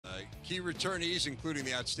Key returnees, including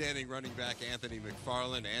the outstanding running back Anthony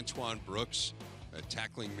McFarland, Antoine Brooks, a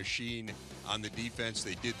tackling machine on the defense.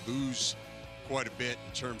 They did lose quite a bit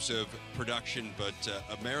in terms of production, but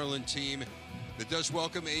a Maryland team that does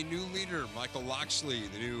welcome a new leader, Michael Locksley,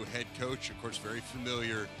 the new head coach, of course, very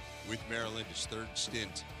familiar with Maryland, his third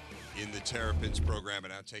stint in the Terrapins program,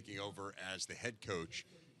 and now taking over as the head coach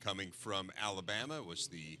coming from Alabama, was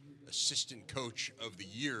the assistant coach of the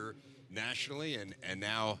year nationally, and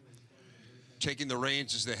now taking the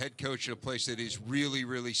reins as the head coach at a place that is really,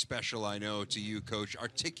 really special, I know, to you, Coach.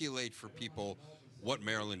 Articulate for people what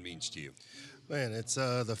Maryland means to you. Man, it's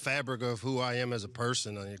the fabric of who I am as a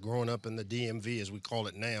person. Growing up in the DMV, as we call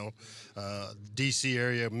it now, D.C.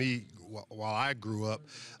 area, while I grew up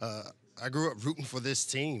rooting for this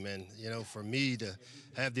team. And, for me to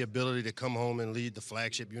have the ability to come home and lead the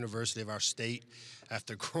flagship university of our state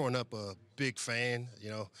after growing up a big fan,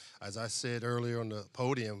 as I said earlier on the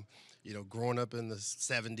podium, growing up in the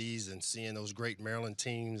 70s and seeing those great Maryland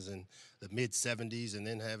teams in the mid-70s, and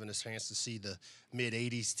then having a chance to see the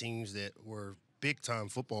mid-80s teams that were big-time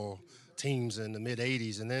football teams in the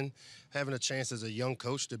mid-80s, and then having a chance as a young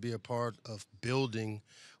coach to be a part of building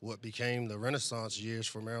what became the Renaissance years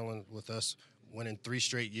for Maryland, with us winning 3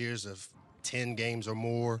 straight years of 10 games or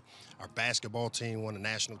more. Our basketball team won a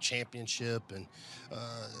national championship, and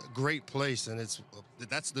great place, and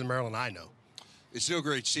that's the Maryland I know. It's no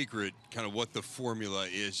great secret kind of what the formula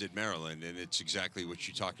is at Maryland, and it's exactly what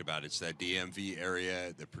you talked about. It's that DMV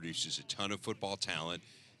area that produces a ton of football talent,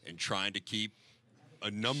 and trying to keep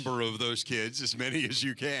a number of those kids, as many as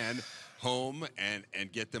you can, home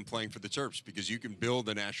and get them playing for the Terps, because you can build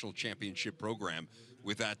a national championship program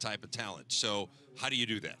with that type of talent. So how do you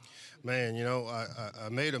do that? Man, I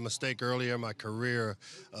made a mistake earlier in my career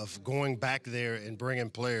of going back there and bringing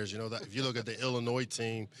players. If you look at the Illinois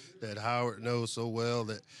team that Howard knows so well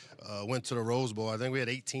that went to the Rose Bowl, I think we had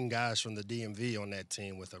 18 guys from the DMV on that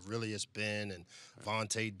team, with Aurelius Ben and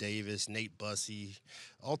Vontae Davis, Nate Bussey,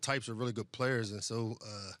 all types of really good players. And so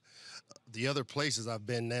the other places I've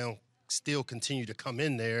been now still continue to come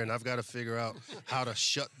in there, and I've got to figure out how to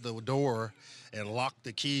shut the door and lock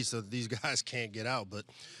the key so that these guys can't get out. But,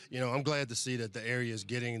 I'm glad to see that the area is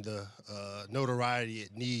getting the notoriety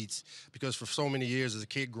it needs, because for so many years as a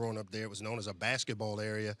kid growing up there, it was known as a basketball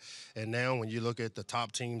area. And now when you look at the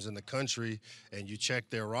top teams in the country and you check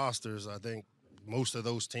their rosters, I think most of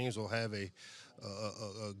those teams will have a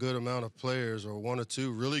good amount of players, or 1 or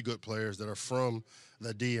 2 really good players that are from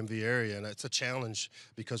the DMV area. And it's a challenge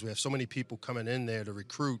because we have so many people coming in there to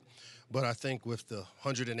recruit. But I think with the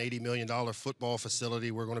 $180 million football facility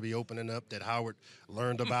we're going to be opening up that Howard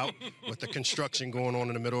learned about with the construction going on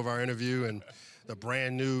in the middle of our interview, and the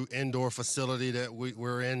brand new indoor facility that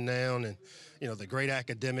we're in now, and the great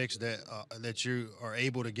academics that you are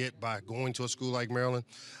able to get by going to a school like Maryland,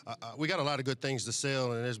 we got a lot of good things to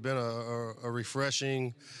sell, and there's been a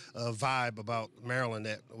refreshing vibe about Maryland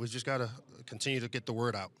that we've just got to continue to get the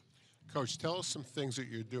word out. Coach, tell us some things that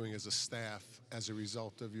you're doing as a staff as a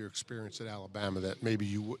result of your experience at Alabama that maybe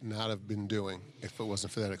you would not have been doing if it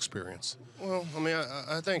wasn't for that experience. Well,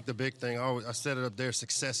 I think the big thing, I said it up there,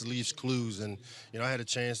 success leaves clues. And, I had a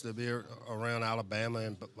chance to be around Alabama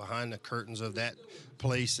and behind the curtains of that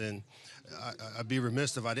place. And I'd be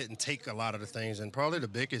remiss if I didn't take a lot of the things. And probably the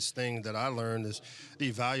biggest thing that I learned is the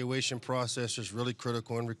evaluation process is really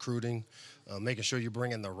critical in recruiting, making sure you're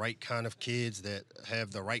bringing the right kind of kids that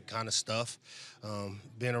have the right kind of stuff.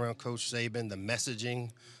 Being around Coach Saban, the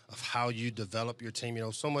messaging of how you develop your team.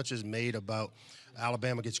 So much is made about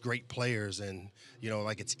Alabama gets great players, and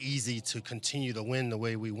it's easy to continue to win the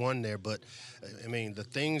way we won there. But the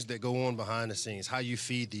things that go on behind the scenes, how you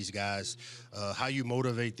feed these guys, how you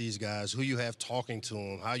motivate these guys, who you have talking to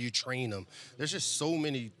them, how you train them. There's just so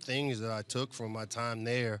many things that I took from my time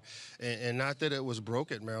there, and not that it was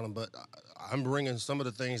broke at Maryland, but I'm bringing some of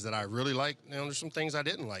the things that I really like. There's some things I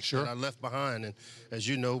didn't like that I left behind, and as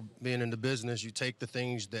you know, being in the business, you take the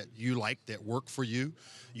things that you like that work for you,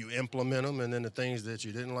 you implement them, and then the things that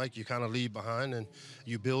you didn't like, you kind of leave behind, and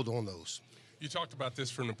you build on those. You talked about this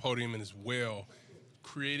from the podium and as well,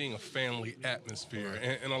 creating a family atmosphere.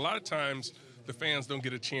 Right. And a lot of times the fans don't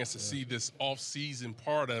get a chance to see this off-season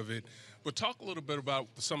part of it. But talk a little bit about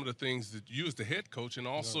some of the things that you as the head coach and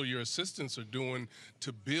also your assistants are doing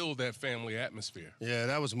to build that family atmosphere. Yeah,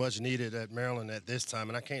 that was much needed at Maryland at this time.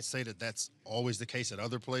 And I can't say that that's always the case at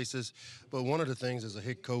other places. But one of the things as a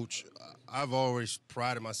head coach, I've always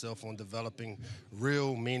prided myself on developing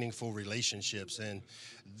real meaningful relationships. And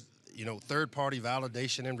third-party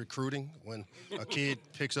validation in recruiting, when a kid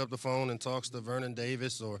picks up the phone and talks to Vernon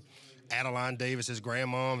Davis or Adeline Davis, his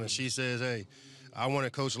grandmom, and she says, hey, I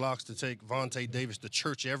wanted Coach Locks to take Vontae Davis to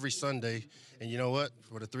church every Sunday. And you know what?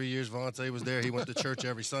 For the 3 years Vontae was there, he went to church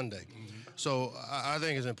every Sunday. So I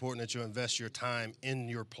think it's important that you invest your time in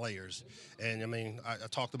your players. And, I mean, I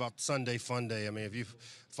talked about Sunday Fun Day. I mean, if you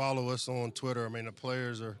follow us on Twitter, I mean, the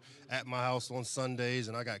players are at my house on Sundays,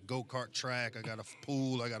 and I got go-kart track, I got a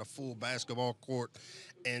pool, I got a full basketball court.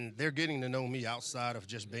 And they're getting to know me outside of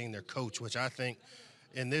just being their coach, which I think –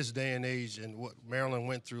 in this day and age and what Maryland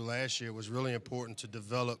went through last year was really important to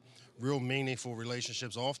develop real meaningful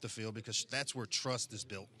relationships off the field, because that's where trust is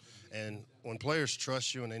built. And when players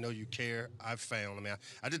trust you and they know you care, I've found, I mean,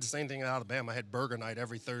 I did the same thing in Alabama. I had burger night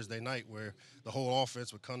every Thursday night where the whole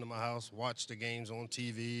offense would come to my house, watch the games on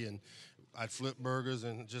TV, and I'd flip burgers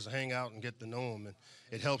and just hang out and get to know them. And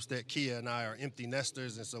it helps that Kia and I are empty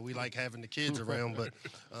nesters, and so we like having the kids around. But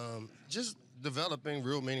just developing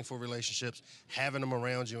real meaningful relationships, having them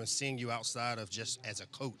around you and seeing you outside of just as a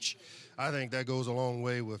coach. I think that goes a long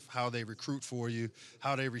way with how they recruit for you,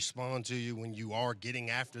 how they respond to you when you are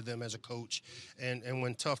getting after them as a coach. And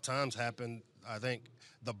when tough times happen, I think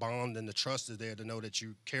the bond and the trust is there to know that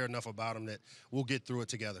you care enough about them that we'll get through it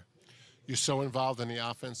together. You're so involved in the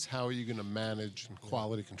offense. How are you going to manage and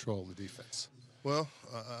quality control the defense? Well,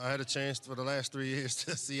 I had a chance for the last 3 years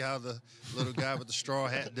to see how the little guy with the straw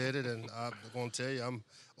hat did it, and I'm going to tell you, I'm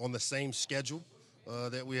on the same schedule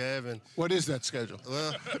that we have. And what is that schedule?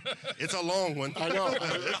 Well, it's a long one. I know.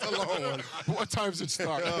 It's a long one. What time does it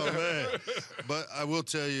start? Oh, man. But I will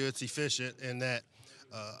tell you it's efficient in that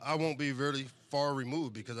I won't be really far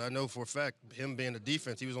removed, because I know for a fact him being a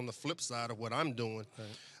defense, he was on the flip side of what I'm doing. Right.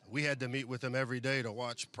 We had to meet with him every day to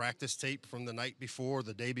watch practice tape from the night before,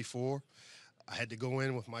 the day before. I had to go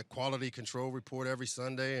in with my quality control report every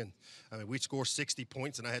Sunday, and I mean, we'd score 60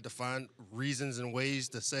 points, and I had to find reasons and ways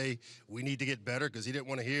to say we need to get better, because he didn't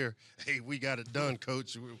want to hear, hey, we got it done,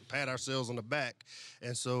 coach. We pat ourselves on the back.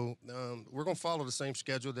 And so we're going to follow the same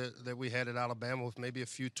schedule that we had at Alabama, with maybe a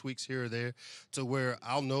few tweaks here or there, to where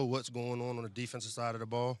I'll know what's going on the defensive side of the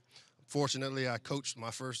ball. Fortunately, I coached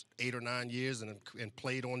my first 8 or 9 years and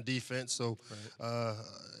played on defense, so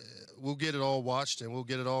we'll get it all watched and we'll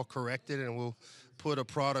get it all corrected, and we'll put a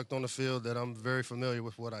product on the field that I'm very familiar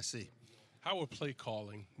with what I see. How will play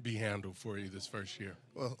calling be handled for you this first year?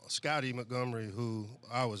 Well, Scotty Montgomery, who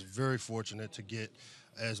I was very fortunate to get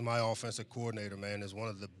as my offensive coordinator, man, is one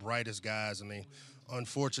of the brightest guys. I mean,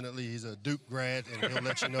 unfortunately, he's a Duke grad, and he'll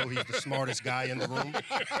let you know he's the smartest guy in the room,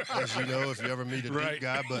 as you know, if you ever meet a Duke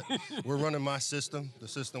guy. But we're running my system, the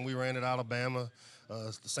system we ran at Alabama.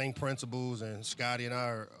 It's the same principles, and Scotty and I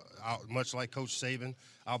are, much like Coach Saban,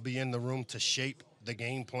 I'll be in the room to shape the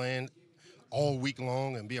game plan all week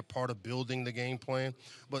long and be a part of building the game plan.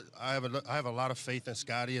 But I have a lot of faith in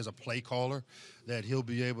Scotty as a play caller, that he'll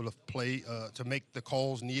be able to play to make the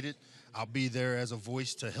calls needed. I'll be there as a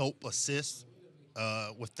voice to help assist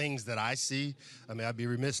with things that I see. I mean, I'd be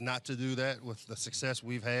remiss not to do that with the success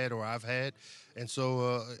we've had or I've had. And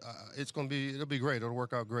so it'll be great. It'll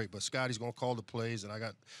work out great. But Scotty's going to call the plays, and I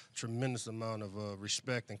got a tremendous amount of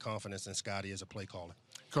respect and confidence in Scotty as a play caller.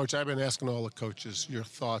 Coach, I've been asking all the coaches your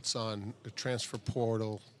thoughts on the transfer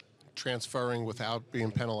portal, transferring without being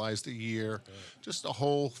penalized a year, just the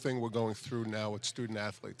whole thing we're going through now with student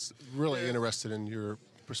athletes. Really interested in your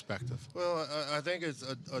perspective. Well, I think it's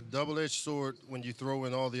a double-edged sword when you throw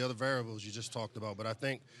in all the other variables you just talked about. But I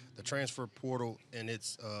think the transfer portal and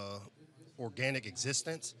its organic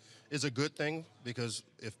existence is a good thing, because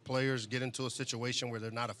if players get into a situation where they're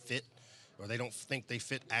not a fit, or they don't think they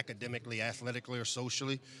fit academically, athletically, or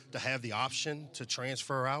socially, to have the option to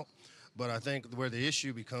transfer out. But I think where the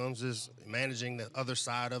issue becomes is managing the other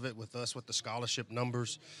side of it with us, with the scholarship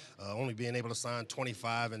numbers, only being able to sign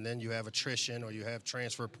 25, and then you have attrition, or you have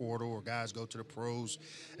transfer portal, or guys go to the pros,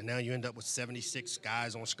 and now you end up with 76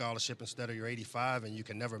 guys on scholarship instead of your 85, and you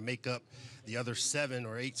can never make up the other 7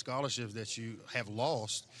 or 8 scholarships that you have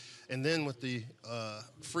lost. And then with the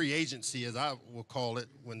free agency, as I will call it,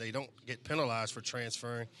 when they don't get penalized for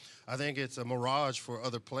transferring, I think it's a mirage for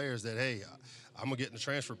other players that, hey, I'm going to get in the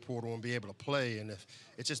transfer portal and be able to play. And if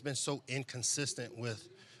it's just been so inconsistent with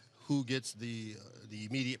who gets the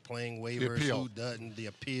immediate playing waivers, who doesn't, the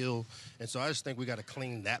appeal. And so I just think we got to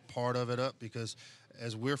clean that part of it up, because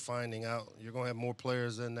as we're finding out, you're going to have more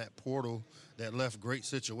players in that portal that left great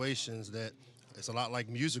situations that it's a lot like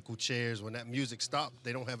musical chairs. When that music stopped,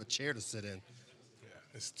 they don't have a chair to sit in. Yeah,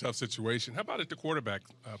 it's a tough situation. How about at the quarterback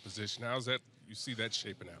position? How's that? You see that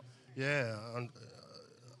shaping out? Yeah,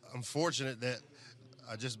 I'm fortunate that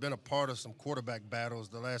I've just been a part of some quarterback battles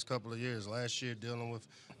the last couple of years. Last year dealing with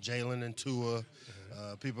Jalen and Tua.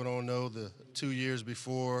 People don't know the 2 years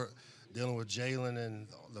before dealing with Jalen and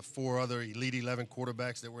the 4 other Elite 11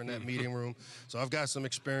 quarterbacks that were in that meeting room. So I've got some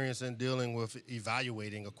experience in dealing with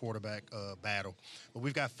evaluating a quarterback battle. But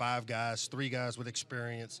we've got 5 guys, 3 guys with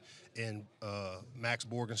experience in Max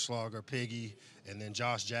Borgenschlager, Piggy, and then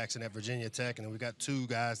Josh Jackson at Virginia Tech. And then we've got 2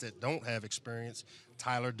 guys that don't have experience,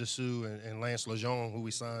 Tyler Dessous and Lance Lejeune, who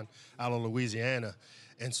we signed out of Louisiana.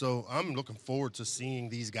 And so I'm looking forward to seeing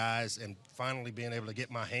these guys and finally being able to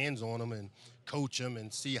get my hands on them and coach them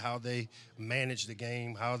and see how they manage the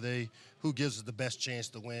game, who gives us the best chance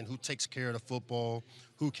to win, who takes care of the football,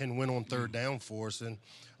 who can win on third down for us. And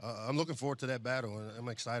I'm looking forward to that battle, and I'm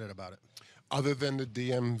excited about it. Other than the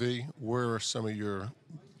DMV, where are some of your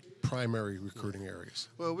primary recruiting areas?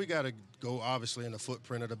 Well, we got to go, obviously, in the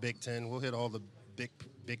footprint of the Big Ten. We'll hit all the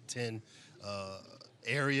Big Ten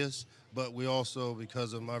areas, but we also,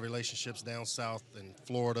 because of my relationships down south in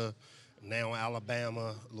Florida, now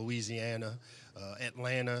Alabama, Louisiana,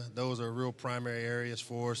 Atlanta, those are real primary areas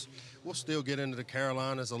for us. We'll still get into the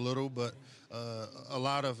Carolinas a little, but a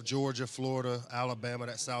lot of Georgia, Florida, Alabama,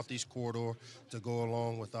 that southeast corridor to go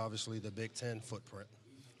along with, obviously, the Big Ten footprint.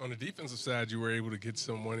 On the defensive side, you were able to get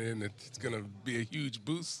someone in that's going to be a huge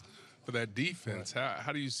boost for that defense. Right.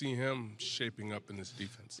 How do you see him shaping up in this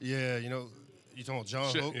defense? Yeah, you talking about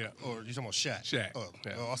John Hoke, yeah. or you talking about Shaq? Shaq. Oh,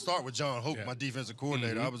 Yeah. well, I'll start with John Hoke, Yeah. my defensive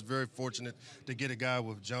coordinator. I was very fortunate to get a guy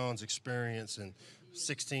with John's experience and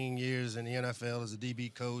 16 years in the NFL as a DB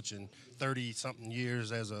coach and 30-something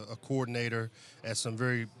years as a coordinator at some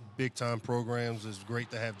very big-time programs. It's great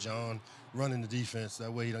to have John running the defense.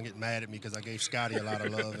 That way he don't get mad at me because I gave Scotty a lot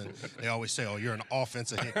of love. And they always say, oh, you're an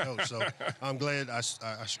offensive head coach. So I'm glad I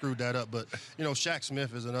screwed that up. But, Shaq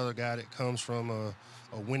Smith is another guy that comes from a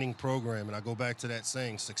winning program. And I go back to that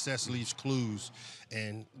saying, success leaves clues.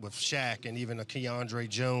 And with Shaq and even a Keandre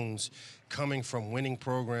Jones coming from winning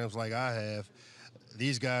programs like I have,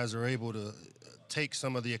 these guys are able to take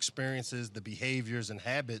some of the experiences, the behaviors and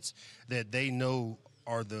habits that they know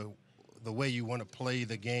are the way you want to play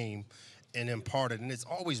the game and impart it. And it's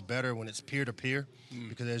always better when it's peer-to-peer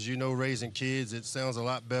because, as you know, raising kids, it sounds a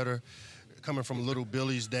lot better coming from little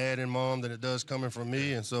Billy's dad and mom than it does coming from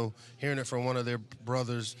me. And so hearing it from one of their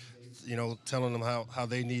brothers, telling them how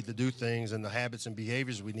they need to do things and the habits and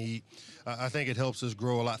behaviors we need, I think it helps us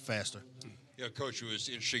grow a lot faster. Yeah, Coach, it was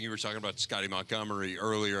interesting. You were talking about Scotty Montgomery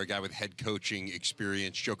earlier, a guy with head coaching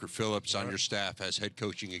experience. Joker Phillips on your staff has head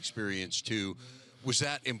coaching experience, too. Was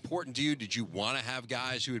that important to you? Did you want to have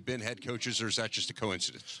guys who had been head coaches, or is that just a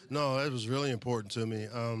coincidence? No, it was really important to me.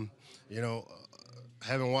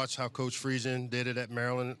 Having watched how Coach Friesen did it at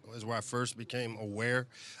Maryland is where I first became aware.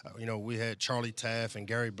 We had Charlie Taft and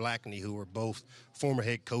Gary Blackney, who were both former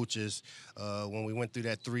head coaches when we went through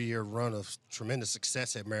that 3-year run of tremendous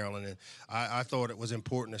success at Maryland. And I thought it was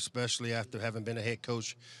important, especially after having been a head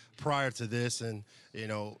coach prior to this and,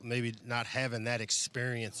 maybe not having that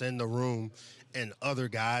experience in the room and other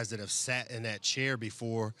guys that have sat in that chair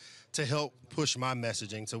before, to help push my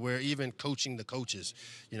messaging to where even coaching the coaches,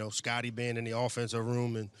 Scotty being in the offensive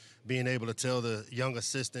room and being able to tell the young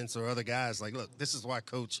assistants or other guys, like, look, this is why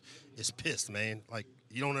Coach is pissed, man. Like,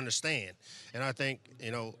 you don't understand. And I think,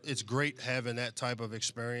 it's great having that type of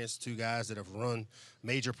experience, 2 guys that have run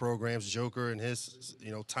major programs, Joker and his,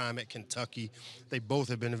 time at Kentucky. They both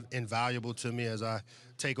have been invaluable to me as I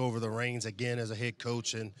take over the reins again as a head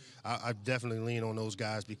coach, and I definitely lean on those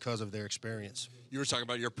guys because of their experience. You were talking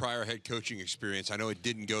about your prior head coaching experience. I know it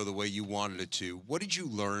didn't go the way you wanted it to. What did you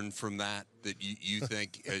learn from that you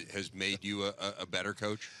think has made you a better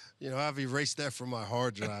coach? I've erased that from my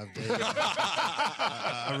hard drive, Dave.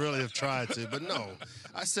 I really have tried to, but no,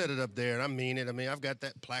 I set it up there, and I mean it. I mean, I've got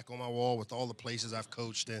that plaque on my wall with all the places I've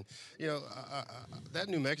coached, and that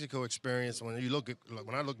New Mexico experience. When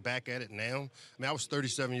I look back at it now, I was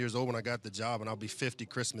 37 years old when I got the job, and I'll be 50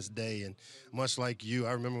 Christmas Day. And much like you,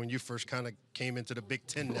 I remember when you first kind of came into the Big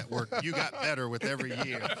Ten network, you got better with every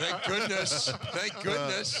year. Thank goodness. Thank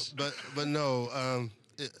goodness. But no.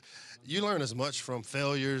 You learn as much from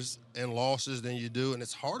failures and losses than you do, and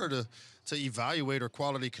it's harder to evaluate or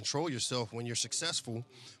quality control yourself when you're successful.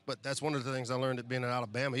 But that's one of the things I learned at being in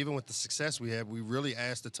Alabama. Even with the success we had, we really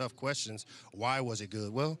asked the tough questions. Why was it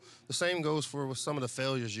good? Well, the same goes with some of the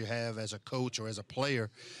failures you have as a coach or as a player.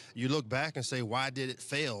 You look back and say, why did it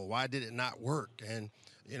fail? Why did it not work? And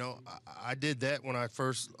I did that when I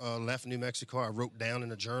first left New Mexico. I wrote down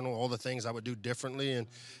in a journal all the things I would do differently, and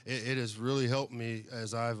it has really helped me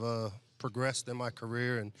as I've progressed in my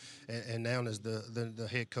career, and now as the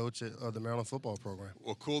head coach of the Maryland football program.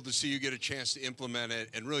 Well, cool to see you get a chance to implement it,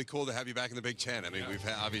 and really cool to have you back in the Big Ten. I mean, we've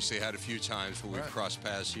obviously had a few times where we've crossed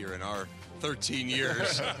paths here in our 13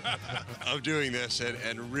 years of doing this,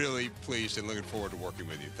 and really pleased and looking forward to working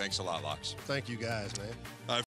with you. Thanks a lot, Locks. Thank you guys, man.